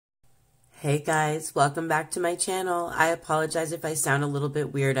Hey guys, welcome back to my channel. I apologize if I sound a little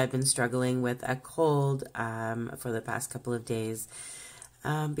bit weird. I've been struggling with a cold for the past couple of days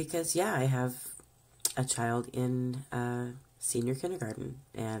because, yeah, I have a child in senior kindergarten,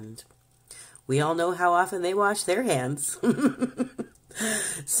 and we all know how often they wash their hands.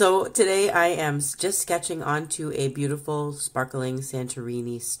 So today I am just sketching onto a beautiful sparkling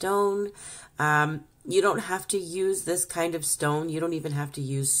Santorini stone. You don't have to use this kind of stone. You don't even have to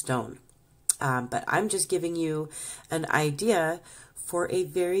use stone. But I'm just giving you an idea for a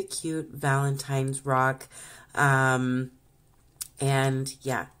very cute Valentine's rock. And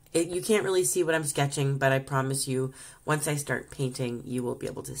yeah, you can't really see what I'm sketching, but I promise you, once I start painting, you will be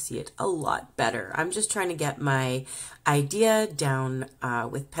able to see it a lot better. I'm just trying to get my idea down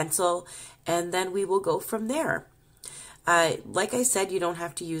with pencil, and then we will go from there. Like I said, you don't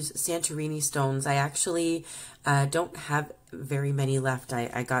have to use Santorini stones. I actually don't have very many left.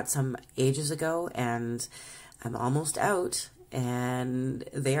 I got some ages ago, and I'm almost out, and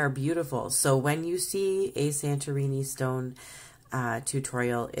they are beautiful. So when you see a Santorini stone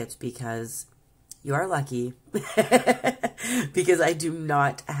tutorial, it's because you are lucky, because I do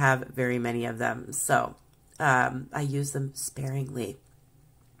not have very many of them. So I use them sparingly.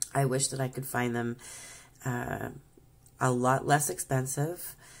 I wish that I could find them a lot less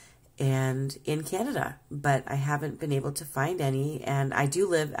expensive and in Canada, but I haven't been able to find any. And I do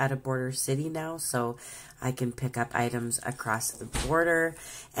live at a border city now, so I can pick up items across the border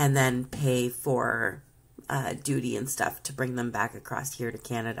and then pay for duty and stuff to bring them back across here to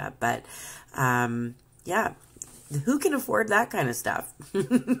Canada. But yeah, who can afford that kind of stuff?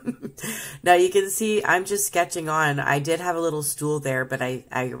 Now you can see I'm just sketching on. I did have a little stool there, but I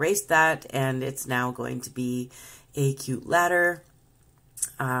erased that, and it's now going to be a cute ladder.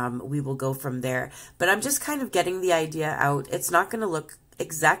 We will go from there, but I'm just kind of getting the idea out. It's not going to look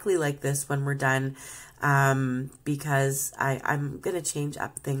exactly like this when we're done, because I'm going to change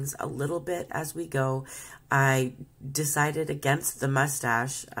up things a little bit as we go. I decided against the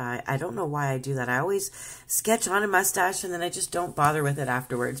mustache. I don't know why I do that. I always sketch on a mustache and then I just don't bother with it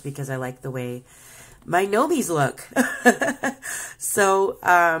afterwards because I like the way my Gnomies look.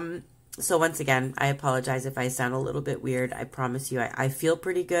 So once again, I apologize if I sound a little bit weird. I promise you, I feel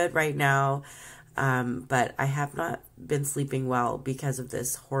pretty good right now, but I have not been sleeping well because of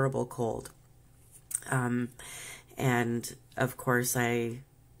this horrible cold. And of course, I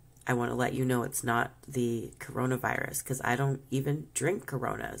want to let you know it's not the coronavirus, because I don't even drink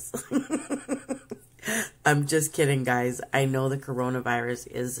Coronas. I'm just kidding, guys. I know the coronavirus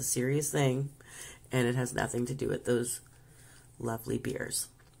is a serious thing, and it has nothing to do with those lovely beers.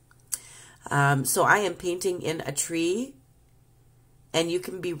 So I am painting in a tree, and you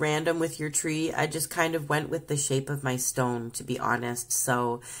can be random with your tree. I just kind of went with the shape of my stone, to be honest.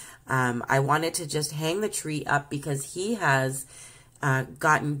 So I wanted to just hang the tree up because he has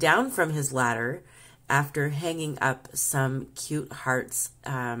gotten down from his ladder after hanging up some cute hearts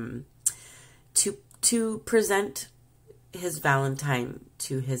to present his Valentine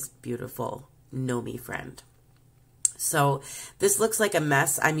to his beautiful Gnomie friend. So this looks like a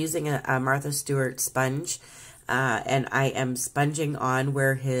mess. I'm using a Martha Stewart sponge, and I am sponging on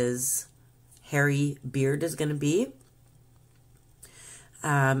where his hairy beard is going to be.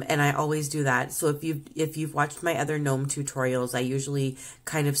 And I always do that. So if you've watched my other gnome tutorials, I usually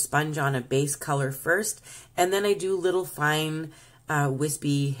kind of sponge on a base color first, and then I do little fine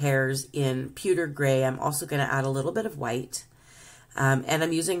wispy hairs in pewter gray. I'm also going to add a little bit of white. And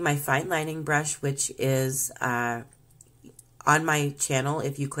I'm using my fine lining brush, which is on my channel.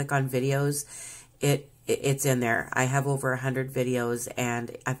 If you click on videos, it's in there. I have over 100 videos,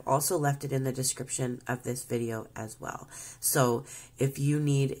 and I've also left it in the description of this video as well. So if you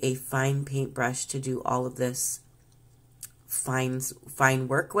need a fine paintbrush to do all of this fine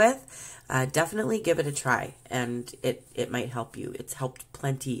work with, definitely give it a try, and it might help you. It's helped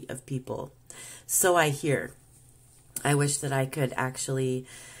plenty of people, so I hear. I wish that I could actually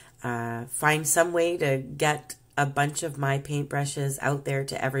find some way to get a bunch of my paintbrushes out there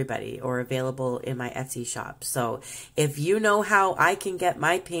to everybody, or available in my Etsy shop. So if you know how I can get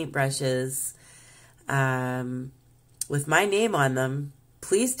my paintbrushes with my name on them,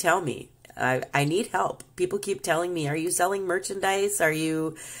 please tell me. I need help. People keep telling me, are you selling merchandise? Do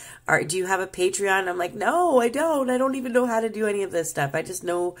you have a Patreon? I'm like, no, I don't. I don't even know how to do any of this stuff. I just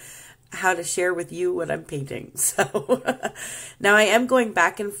know how to share with you what I'm painting. So now I am going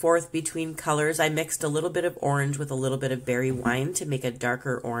back and forth between colors. I mixed a little bit of orange with a little bit of berry wine to make a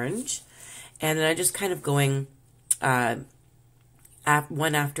darker orange. And then I'm just kind of going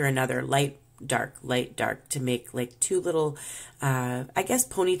one after another, light dark, light, dark to make like two little, I guess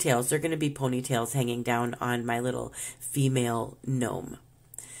ponytails. They're going to be ponytails hanging down on my little female gnome.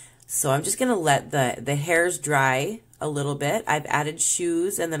 So I'm just going to let the hairs dry a little bit. I've added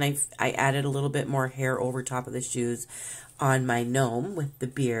shoes, and then I added a little bit more hair over top of the shoes on my gnome with the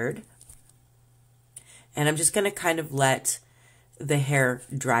beard. And I'm just going to kind of let the hair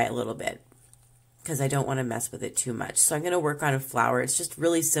dry a little bit because I don't want to mess with it too much. So I'm going to work on a flower. It's just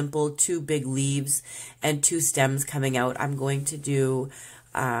really simple, 2 big leaves and 2 stems coming out. I'm going to do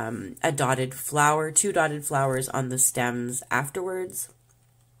a dotted flower, 2 dotted flowers on the stems afterwards.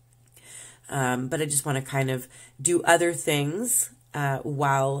 But I just want to kind of do other things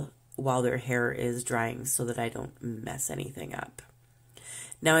while their hair is drying so that I don't mess anything up.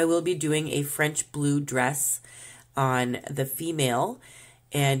 Now I will be doing a French blue dress on the female,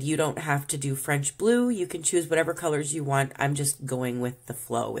 and you don't have to do French blue. You can choose whatever colors you want. I'm just going with the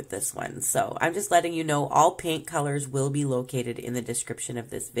flow with this one. So I'm just letting you know all paint colors will be located in the description of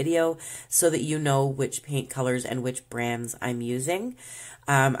this video so that you know which paint colors and which brands I'm using.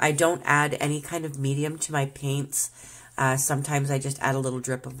 I don't add any kind of medium to my paints. Sometimes I just add a little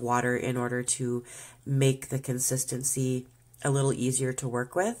drip of water in order to make the consistency a little easier to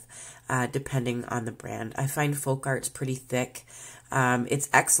work with, depending on the brand. I find Folkart's pretty thick. It's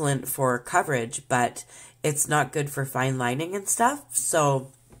excellent for coverage, but it's not good for fine lining and stuff.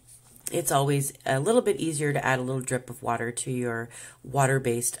 So it's always a little bit easier to add a little drip of water to your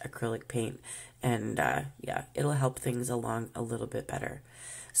water-based acrylic paint. And yeah, it'll help things along a little bit better.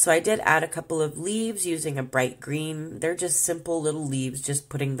 So I did add a couple of leaves using a bright green. They're just simple little leaves, just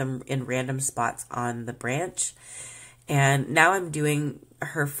putting them in random spots on the branch. And now I'm doing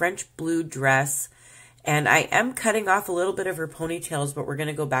her French blue dress. And I am cutting off a little bit of her ponytails, but we're going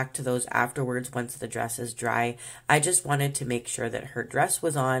to go back to those afterwards once the dress is dry. I just wanted to make sure that her dress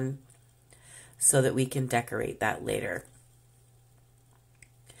was on so that we can decorate that later.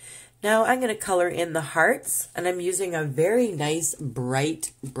 Now I'm going to color in the hearts, and I'm using a very nice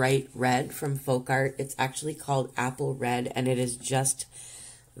bright red from Folkart. It's actually called Apple Red, and it is just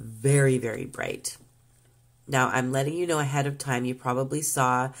very, very bright. Now I'm letting you know ahead of time. You probably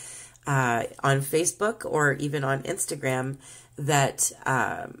saw on Facebook or even on Instagram that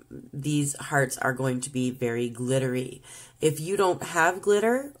these hearts are going to be very glittery. If you don't have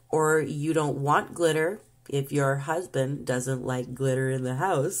glitter or you don't want glitter, if your husband doesn't like glitter in the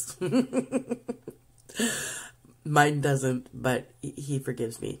house, mine doesn't, but he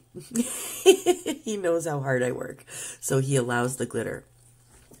forgives me. He knows how hard I work, so he allows the glitter.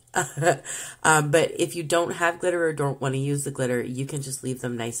 But if you don't have glitter or don't want to use the glitter, you can just leave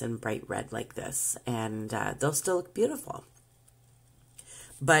them nice and bright red like this, and they'll still look beautiful.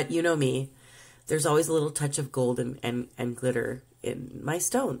 But you know me, there's always a little touch of gold and glitter in my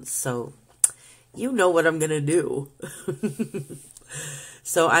stones, so you know what I'm going to do.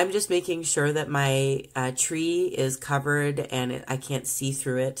 So I'm just making sure that my tree is covered and I can't see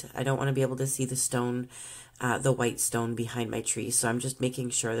through it. I don't want to be able to see the stone, the white stone behind my tree. So I'm just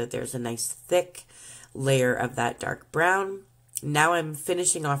making sure that there's a nice thick layer of that dark brown. Now I'm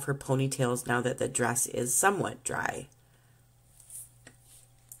finishing off her ponytails now that the dress is somewhat dry.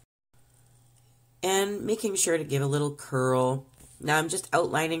 And making sure to give a little curl. Now I'm just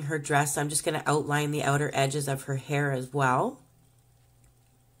outlining her dress. I'm just going to outline the outer edges of her hair as well.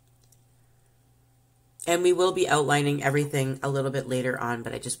 And we will be outlining everything a little bit later on,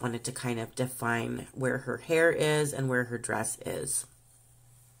 but I just wanted to kind of define where her hair is and where her dress is.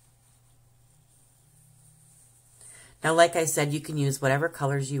 Now, like I said, you can use whatever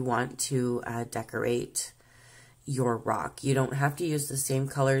colors you want to decorate your rock. You don't have to use the same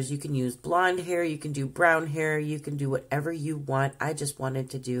colors. You can use blonde hair, you can do brown hair, you can do whatever you want. I just wanted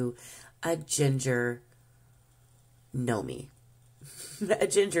to do a ginger Gnomie. A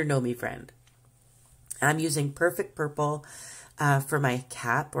ginger Gnomie friend. I'm using Perfect Purple for my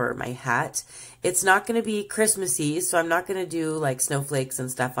cap or my hat. It's not going to be Christmassy, so I'm not going to do like snowflakes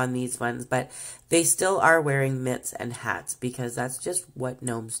and stuff on these ones, but they still are wearing mitts and hats because that's just what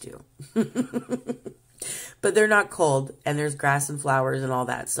gnomes do. But they're not cold, and there's grass and flowers and all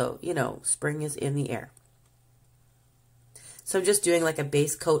that. So, you know, spring is in the air. So I'm just doing like a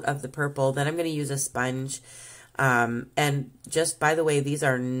base coat of the purple. Then I'm going to use a sponge. And just, by the way, these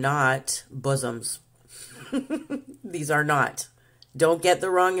are not bosoms. These are not. Don't get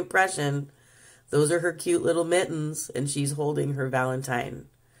the wrong impression. Those are her cute little mittens, and she's holding her Valentine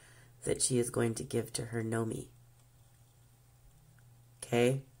that she is going to give to her Gnomie.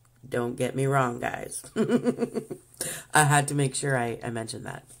 Okay? Don't get me wrong, guys. I had to make sure I mentioned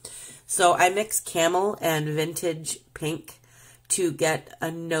that. So I mixed camel and vintage pink to get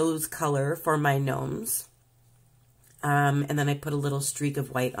a nose color for my gnomes. And then I put a little streak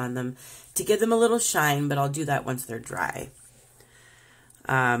of white on them to give them a little shine, but I'll do that once they're dry.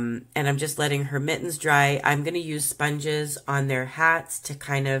 And I'm just letting her mittens dry. I'm going to use sponges on their hats to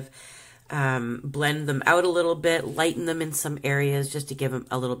kind of blend them out a little bit, lighten them in some areas just to give them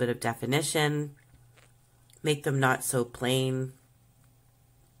a little bit of definition, make them not so plain.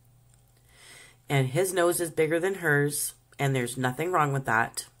 And his nose is bigger than hers, and there's nothing wrong with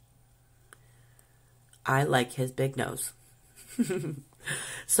that. I like his big nose.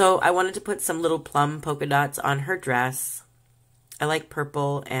 So I wanted to put some little plum polka dots on her dress. I like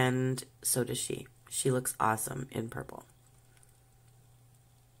purple, and so does she. She looks awesome in purple.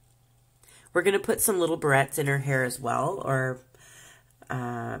 We're going to put some little barrettes in her hair as well, or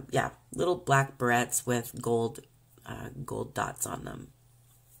yeah, little black barrettes with gold dots on them.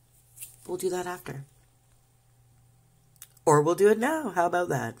 We'll do that after. Or we'll do it now. How about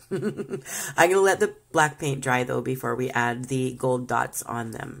that? I'm going to let the black paint dry, though, before we add the gold dots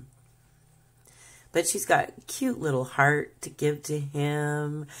on them. But she's got a cute little heart to give to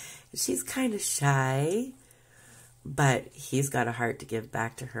him. She's kind of shy, but he's got a heart to give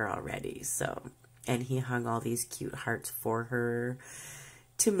back to her already. So, and he hung all these cute hearts for her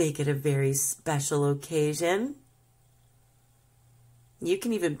to make it a very special occasion. You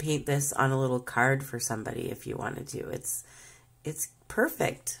can even paint this on a little card for somebody if you wanted to. It's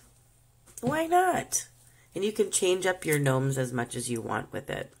perfect. Why not? And you can change up your gnomes as much as you want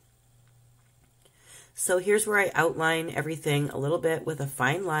with it. So here's where I outline everything a little bit with a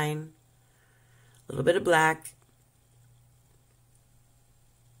fine line, a little bit of black.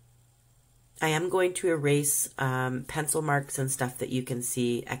 I am going to erase pencil marks and stuff that you can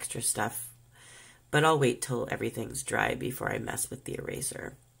see, extra stuff. But I'll wait till everything's dry before I mess with the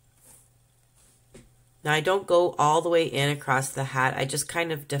eraser. Now I don't go all the way in across the hat. I just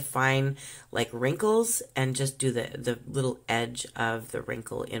kind of define like wrinkles and just do the little edge of the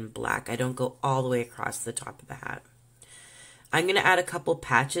wrinkle in black. I don't go all the way across the top of the hat. I'm going to add a couple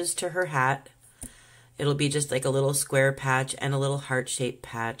patches to her hat. It'll be just like a little square patch and a little heart-shaped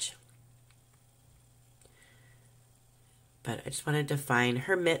patch. But I just want to define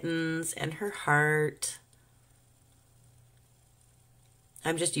her mittens and her heart.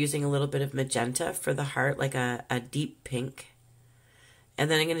 I'm just using a little bit of magenta for the heart, like a deep pink. And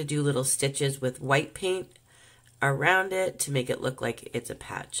then I'm going to do little stitches with white paint around it to make it look like it's a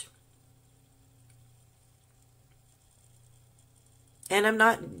patch. And I'm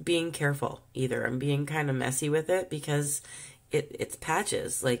not being careful either. I'm being kind of messy with it because it's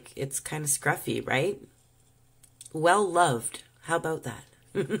patches. Like, it's kind of scruffy, right? Well loved. How about that?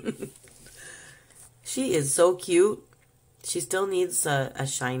 She is so cute. She still needs a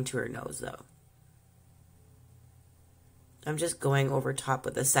shine to her nose, though. I'm just going over top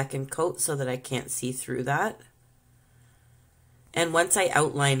with a second coat so that I can't see through that. And once I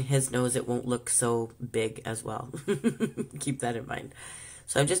outline his nose, it won't look so big as well. Keep that in mind.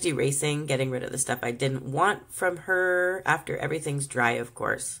 So I'm just erasing, getting rid of the stuff I didn't want from her after everything's dry, of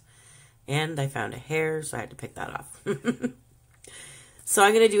course. And I found a hair, so I had to pick that off. So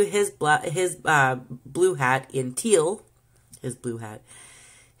I'm going to do his blue hat in teal. His blue hat.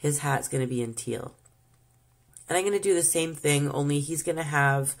 His hat's going to be in teal. And I'm going to do the same thing, only he's going to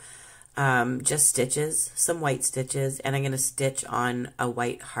have just stitches, some white stitches, and I'm going to stitch on a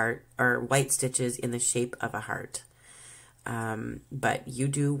white heart, or white stitches in the shape of a heart. But you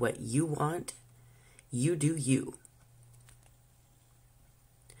do what you want. You do you.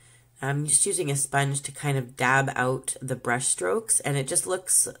 I'm just using a sponge to kind of dab out the brush strokes, and it just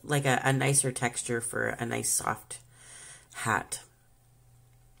looks like a nicer texture for a nice soft hat.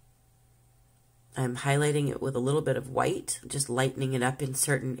 I'm highlighting it with a little bit of white, just lightening it up in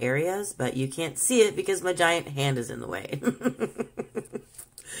certain areas, but you can't see it because my giant hand is in the way. And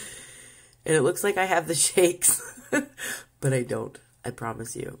it looks like I have the shakes, but I don't, I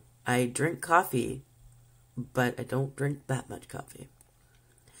promise you. I drink coffee, but I don't drink that much coffee.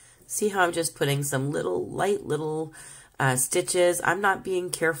 See how I'm just putting some light little stitches. I'm not being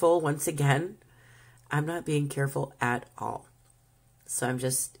careful, once again. I'm not being careful at all. So I'm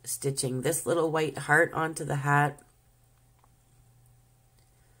just stitching this little white heart onto the hat.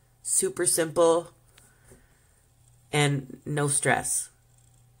 Super simple and no stress.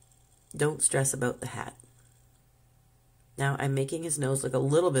 Don't stress about the hat. Now I'm making his nose look a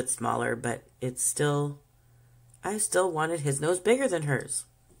little bit smaller, but it's still, I still wanted his nose bigger than hers.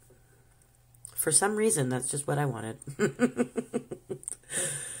 For some reason, that's just what I wanted.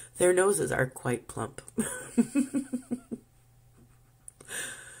 Their noses are quite plump.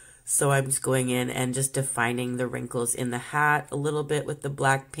 So I'm just going in and just defining the wrinkles in the hat a little bit with the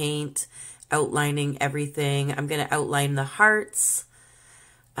black paint, outlining everything. I'm going to outline the hearts.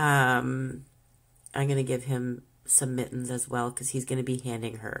 I'm going to give him some mittens as well because he's going to be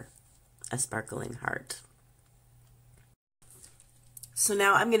handing her a sparkling heart. So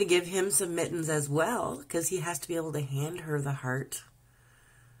now I'm going to give him some mittens as well because he has to be able to hand her the heart.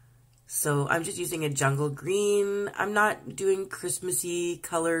 So I'm just using a jungle green. I'm not doing Christmassy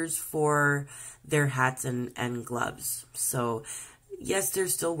colors for their hats and gloves. So yes, they're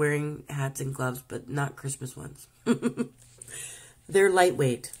still wearing hats and gloves, but not Christmas ones. They're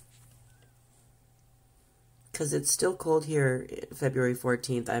lightweight. Because it's still cold here, February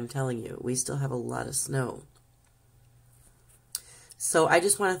 14th, I'm telling you. We still have a lot of snow. So I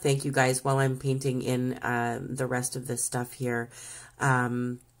just want to thank you guys while I'm painting in the rest of this stuff here.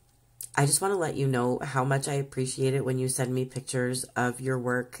 I just want to let you know how much I appreciate it when you send me pictures of your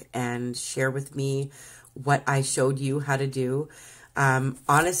work and share with me what I showed you how to do.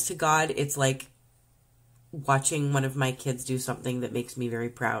 Honest to God, it's like watching one of my kids do something that makes me very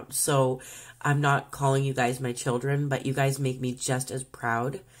proud. So I'm not calling you guys my children, but you guys make me just as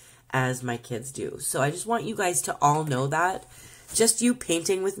proud as my kids do. So I just want you guys to all know that. Just you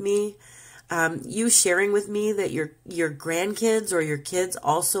painting with me, you sharing with me that your grandkids or your kids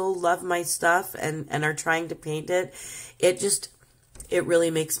also love my stuff and are trying to paint it. It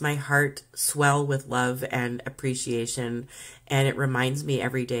really makes my heart swell with love and appreciation. And it reminds me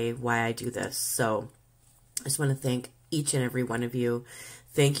every day why I do this. So I just want to thank each and every one of you.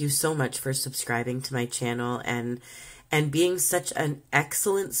 Thank you so much for subscribing to my channel and being such an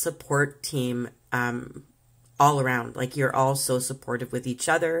excellent support team all around. Like, you're all so supportive with each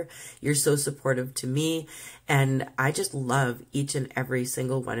other. You're so supportive to me. And I just love each and every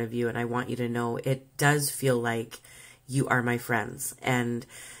single one of you. And I want you to know it does feel like you are my friends. And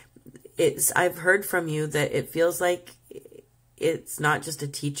I've heard from you that it feels like it's not just a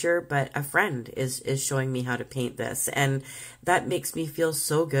teacher, but a friend is showing me how to paint this. And that makes me feel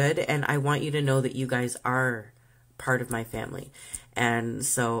so good. And I want you to know that you guys are part of my family. And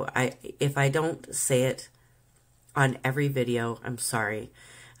so if I don't say it on every video, I'm sorry.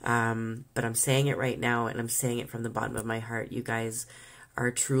 But I'm saying it right now, and I'm saying it from the bottom of my heart. You guys are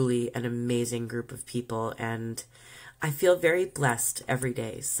truly an amazing group of people, and I feel very blessed every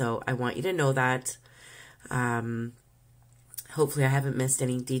day. So I want you to know that. Hopefully I haven't missed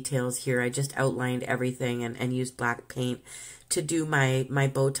any details here. I just outlined everything and used black paint to do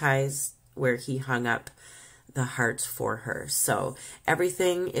my bow ties where he hung up the hearts for her. So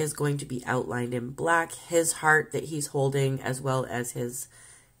everything is going to be outlined in black. His heart that he's holding, as well as his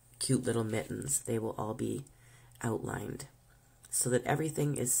cute little mittens, they will all be outlined so that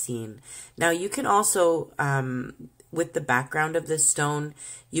everything is seen. Now you can also, with the background of this stone,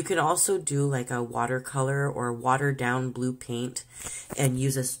 you can also do like a watercolor or watered down blue paint and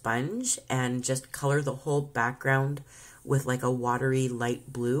use a sponge and just color the whole background with like a watery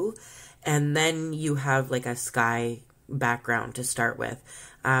light blue. And then you have like a sky background to start with.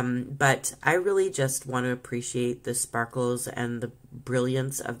 But I really just want to appreciate the sparkles and the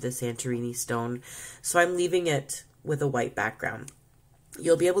brilliance of the Santorini stone. So I'm leaving it with a white background.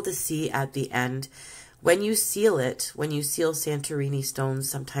 You'll be able to see at the end, when you seal it, when you seal Santorini stones,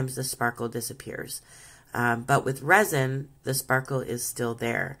 sometimes the sparkle disappears. But with resin, the sparkle is still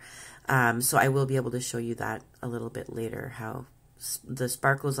there. So I will be able to show you that a little bit later, how the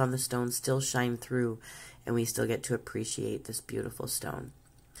sparkles on the stone still shine through and we still get to appreciate this beautiful stone.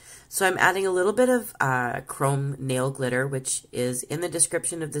 So I'm adding a little bit of chrome nail glitter, which is in the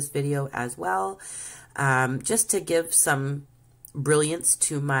description of this video as well, just to give some brilliance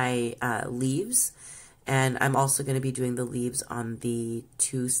to my leaves. And I'm also going to be doing the leaves on the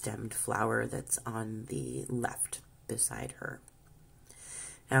two-stemmed flower that's on the left beside her.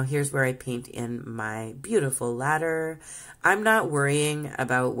 Now here's where I paint in my beautiful ladder. I'm not worrying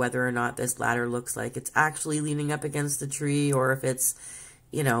about whether or not this ladder looks like it's actually leaning up against the tree or if it's,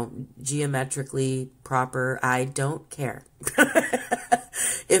 you know, geometrically proper. I don't care.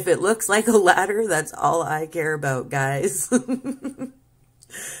 If it looks like a ladder, that's all I care about, guys.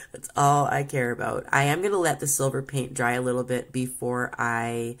 That's all I care about. I am going to let the silver paint dry a little bit before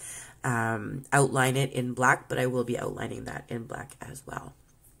I outline it in black, but I will be outlining that in black as well.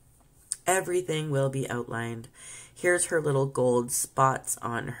 Everything will be outlined. Here's her little gold spots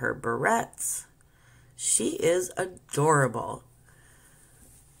on her barrettes. She is adorable.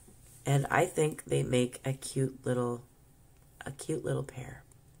 And I think they make a cute little pair.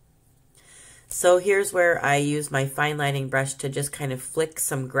 So here's where I use my fine lining brush to just kind of flick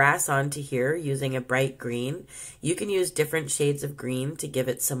some grass onto here using a bright green. You can use different shades of green to give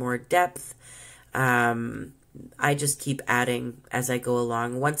it some more depth. I just keep adding as I go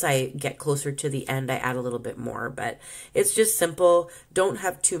along. Once I get closer to the end, I add a little bit more, but it's just simple. Don't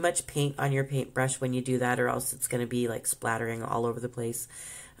have too much paint on your paintbrush when you do that, or else it's going to be like splattering all over the place.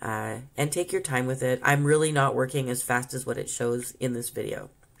 And take your time with it. I'm really not working as fast as what it shows in this video.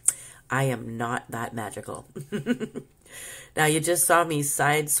 I am not that magical. Now, you just saw me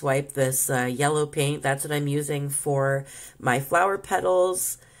side swipe this yellow paint. That's what I'm using for my flower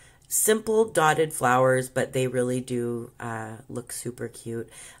petals. Simple dotted flowers, but they really do look super cute.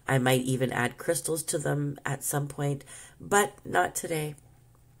 I might even add crystals to them at some point, but not today.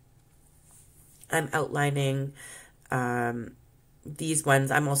 I'm outlining these ones.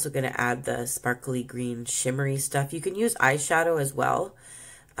 I'm also going to add the sparkly green shimmery stuff. You can use eyeshadow as well.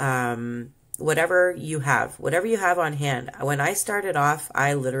 Whatever you have on hand. When I started off,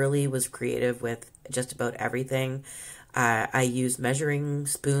 I literally was creative with just about everything. I use measuring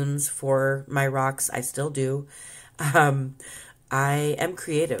spoons for my rocks. I still do. I am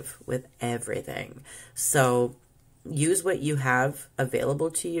creative with everything. So use what you have available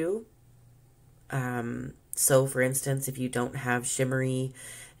to you. So for instance, if you don't have shimmery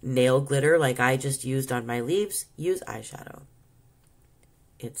nail glitter like I just used on my leaves, use eyeshadow.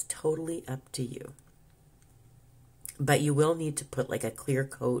 It's totally up to you. But you will need to put like a clear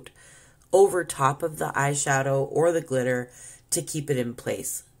coat over top of the eyeshadow or the glitter to keep it in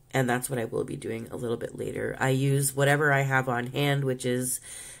place. And that's what I will be doing a little bit later. I use whatever I have on hand, which is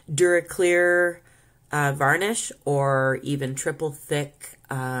DuraClear varnish, or even triple thick,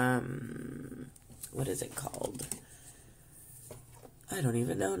 what is it called? I don't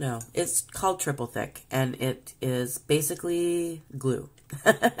even know now. It's called triple thick, and it is basically glue.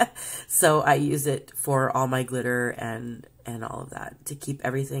 So I use it for all my glitter and all of that to keep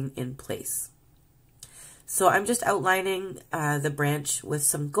everything in place. So I'm just outlining the branch with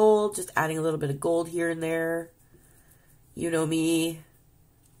some gold, just adding a little bit of gold here and there. You know me.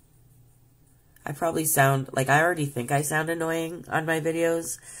 I probably sound like, I already think I sound annoying on my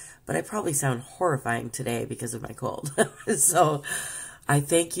videos, but I probably sound horrifying today because of my cold. So I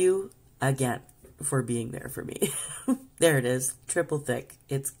thank you again for being there for me. There it is, triple thick.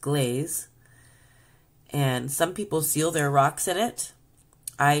 It's glaze. And some people seal their rocks in it.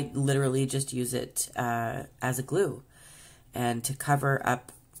 I literally just use it as a glue and to cover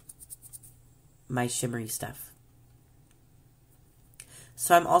up my shimmery stuff.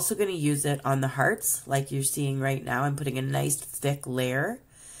 So I'm also going to use it on the hearts like you're seeing right now. I'm putting a nice thick layer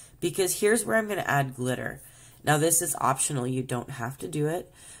because here's where I'm going to add glitter. Now this is optional. You don't have to do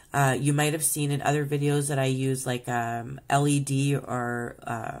it. You might have seen in other videos that I use like LED or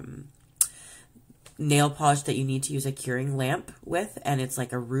nail polish that you need to use a curing lamp with, and it's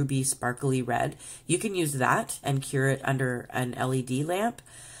like a ruby sparkly red. You can use that and cure it under an LED lamp.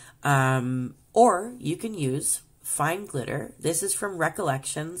 Or you can use fine glitter. This is from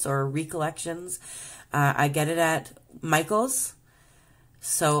Recollections or Recollections. I get it at Micheals.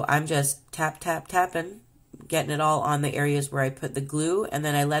 So I'm just tapping, getting it all on the areas where I put the glue, and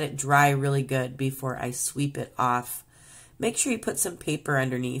then I let it dry really good before I sweep it off. Make sure you put some paper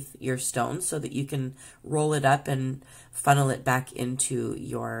underneath your stone so that you can roll it up and funnel it back into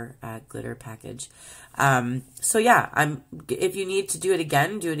your glitter package. So yeah, if you need to do it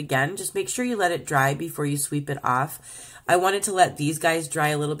again, do it again. Just make sure you let it dry before you sweep it off. I wanted to let these guys dry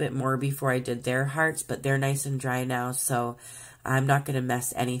a little bit more before I did their hearts, but they're nice and dry now, so I'm not going to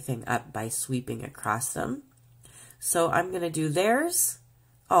mess anything up by sweeping across them. So I'm going to do theirs.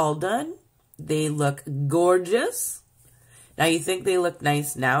 All done. They look gorgeous. Now you think they look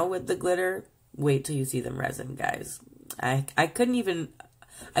nice now with the glitter? Wait till you see them resin, guys. I couldn't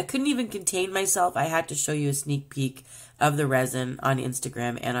even contain myself. I had to show you a sneak peek of the resin on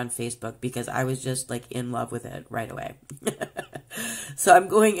Instagram and on Facebook because I was just like in love with it right away. So I'm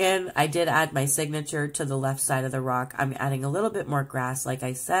going in. I did add my signature to the left side of the rock. I'm adding a little bit more grass, like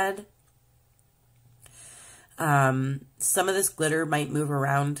I said. Some of this glitter might move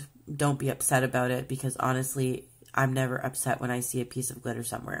around. Don't be upset about it because honestly, I'm never upset when I see a piece of glitter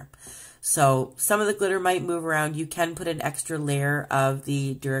somewhere. So some of the glitter might move around. You can put an extra layer of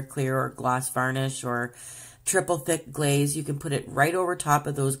the DuraClear or gloss varnish or triple thick glaze. You can put it right over top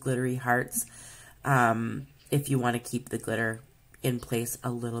of those glittery hearts if you want to keep the glitter in place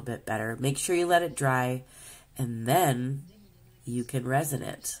a little bit better. Make sure you let it dry and then you can resin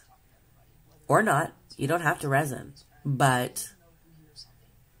it. Or not. You don't have to resin. But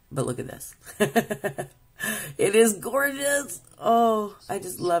look at this. It is gorgeous. Oh, I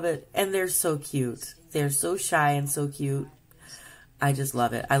just love it. And they're so cute. They're so shy and so cute. I just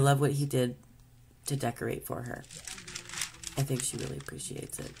love it. I love what he did to decorate for her. I think she really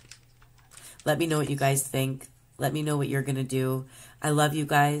appreciates it. Let me know what you guys think. Let me know what you're going to do. I love you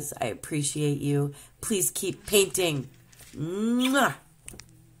guys. I appreciate you. Please keep painting. Mwah!